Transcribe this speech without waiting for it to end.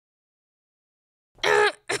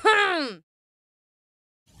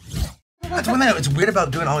That's one thing it's weird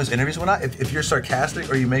about doing all these interviews and whatnot. If you're sarcastic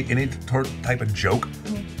or you make any type of joke,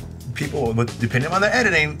 people, depending on the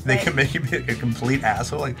editing, they can make you be a complete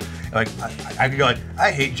asshole. Like I could go like,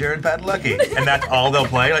 I hate Jared Padalecki, and that's all they'll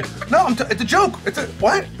play. Like, no, it's a joke. It's a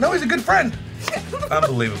what? No, he's a good friend.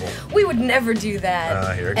 Unbelievable. We would never do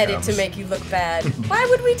that. Edit to make you look bad. Why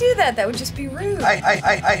would we do that? That would just be rude.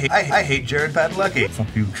 I hate Jared Padalecki.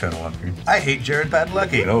 Fuck you, channel up here. I hate Jared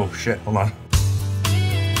Padalecki. Oh shit, hold on.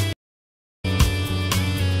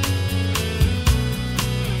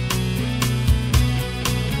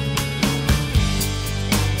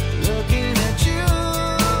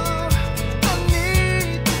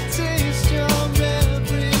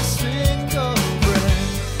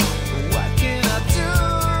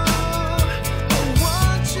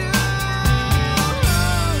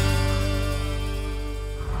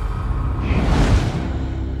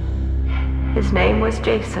 His name was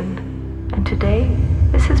Jason, and today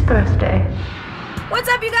is his birthday. What's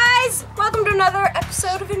up, you guys? Welcome to another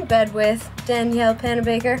episode of In Bed With Danielle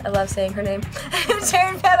Panabaker. I love saying her name.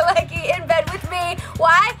 Jared Padalecki in bed with me.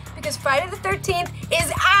 Why? Because Friday the 13th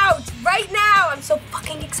is out right now. I'm so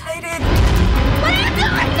fucking excited. What are you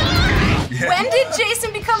doing? Yeah. When did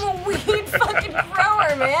Jason become a weed fucking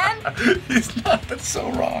grower, man? He's not. That's so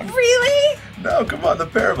wrong. Really? No, come on. The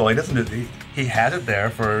parable. He doesn't. He had it there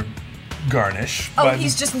for garnish. Oh,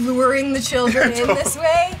 he's just luring the children in this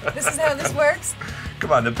way? This is how this works?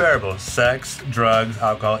 Come on, the parable. Sex, drugs,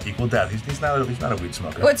 alcohol equal death. He's not a weed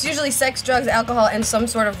smoker. Well, it's usually sex, drugs, alcohol, and some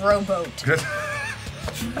sort of rowboat.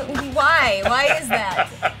 Why? Why is that?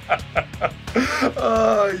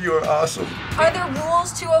 Oh, you are awesome. Are there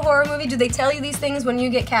rules to a horror movie? Do they tell you these things when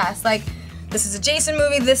you get cast? Like, this is a Jason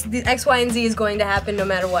movie, the X, Y, and Z is going to happen no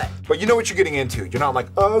matter what. But you know what you're getting into. You're not like,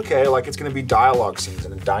 oh, okay, like it's gonna be dialogue scenes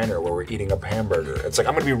in a diner where we're eating a hamburger. It's like,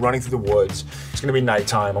 I'm gonna be running through the woods. It's gonna be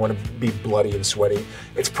nighttime. I'm gonna be bloody and sweaty.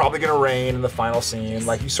 It's probably gonna rain in the final scene.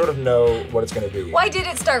 Like, you sort of know what it's gonna be. Why did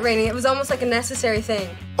it start raining? It was almost like a necessary thing.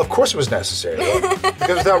 Of course it was necessary, right?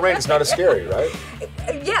 Because without rain, it's not as scary, right?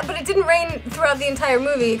 Yeah, but it didn't rain throughout the entire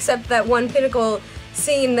movie except that one pinnacle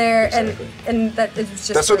scene there, exactly. and that it was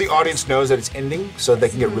just. That's so the audience knows that it's ending, so they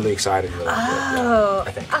can get really excited. Really oh,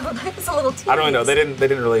 I think. Oh, that was a little tease. I don't know. They didn't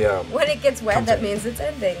really. When it gets wet, that means it's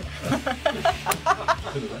ending.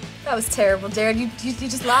 That was terrible, Jared. You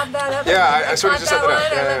just lobbed that up. Yeah, I sort of just set that up.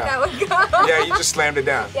 I let that one go. Yeah, you just slammed it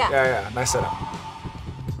down. Yeah. Nice setup.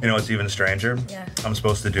 You know what's even stranger? Yeah. I'm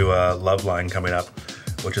supposed to do a love line coming up,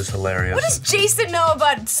 which is hilarious. What does Jason know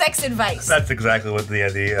about sex advice? That's exactly what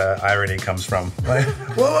the irony comes from. Like,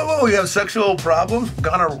 whoa, you have sexual problems?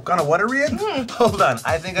 Gonna what are you in? Hold on,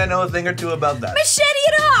 I think I know a thing or two about that. Machete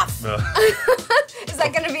it off! Is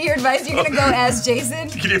that gonna be your advice? You're gonna go as Jason?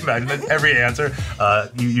 Can you imagine that? Every answer,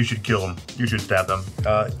 you should kill them. You should stab them.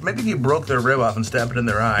 Maybe if you broke their rib off and stabbed it in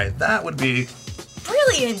their eye, that would be...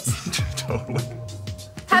 Brilliant! Totally.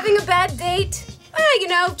 Having a bad date? You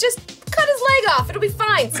know, just cut his leg off. It'll be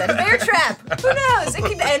fine. Set a bear trap. Who knows? It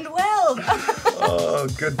could end well. Oh,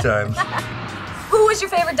 good times. Who was your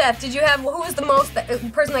favorite death? Who was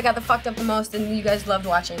the person that got the fucked up the most and you guys loved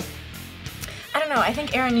watching? I don't know. I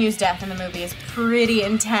think Aaron Yu's death in the movie is pretty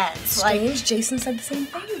intense. Strange. Jason said the same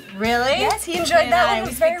thing. Really? Yes, he enjoyed that one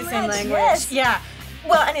we very speak the same much. language. Yes. Yeah.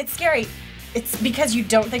 Well, and it's scary. It's because you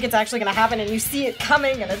don't think it's actually going to happen and you see it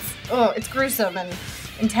coming and it's gruesome and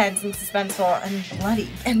intense and suspenseful and bloody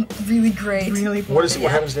and really great. Really bloody.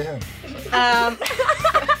 What happens to him?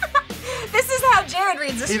 This is how Jared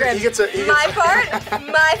reads the script. He gets my part.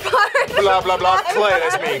 Blah, blah, blah. Clay,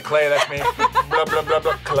 that's me. Clay, that's me. Blah, blah, blah,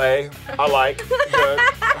 blah. Clay, I like. Good.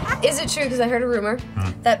 Is it true, because I heard a rumor,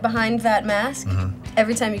 that behind that mask,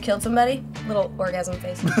 every time you killed somebody, little orgasm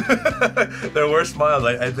face. There were smiles.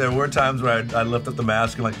 There were times where I'd lift up the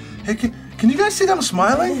mask and like, hey, can you guys see that I'm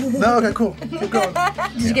smiling? No, okay, cool. Keep going.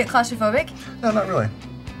 Did you get claustrophobic? No, not really.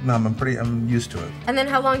 No, I'm used to it. And then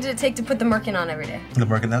how long did it take to put the merkin on every day? The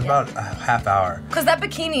merkin, that's about a half hour. Because that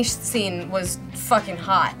bikini scene was fucking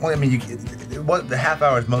hot. Well, I mean, the half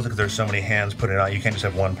hour is mostly because there's so many hands putting it on. You can't just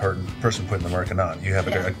have one person putting the merkin on. You have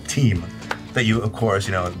a team that you, of course,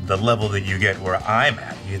 you know, the level that you get where I'm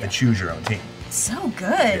at, you have to choose your own team. So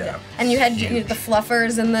good. Yeah. And you had the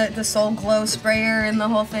fluffers and the Soul Glow sprayer and the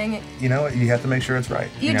whole thing. You know, you have to make sure it's right.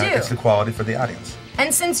 You do. It's the quality for the audience.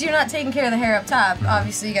 And since you're not taking care of the hair up top,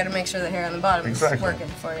 obviously you got to make sure the hair on the bottom is working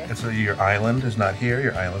for you. And so your island is not here,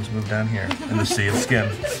 your island's moved down here in the sea of skin.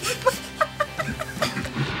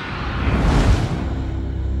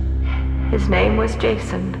 His name was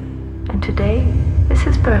Jason, and today is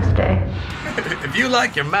his birthday. If you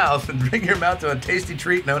like your mouth, then bring your mouth to a tasty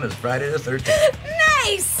treat known as Friday the 13th. Nice!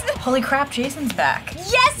 Nice! Holy crap, Jason's back.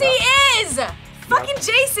 Yes, he is! Fucking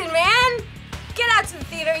Jason, man! Get out to the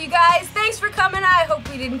theater, you guys. Thanks for coming. I hope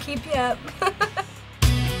we didn't keep you up.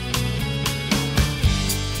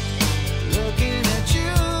 Looking at you,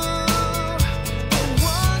 I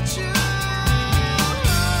want you.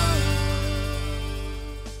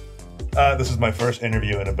 This is my first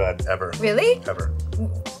interview in a bed ever. Really? Ever.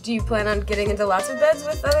 Do you plan on getting into lots of beds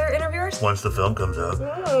with other interviewers? Once the film comes out.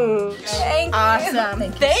 Thank you. Awesome.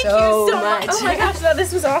 Thank you so so much. much. Oh my gosh,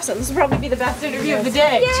 this was awesome. This will probably be the best interview of the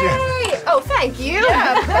day. Yay! Oh, thank you.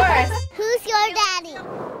 Yeah, of course. Who's your daddy?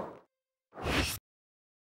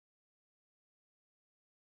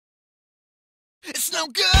 It's no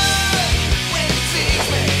good.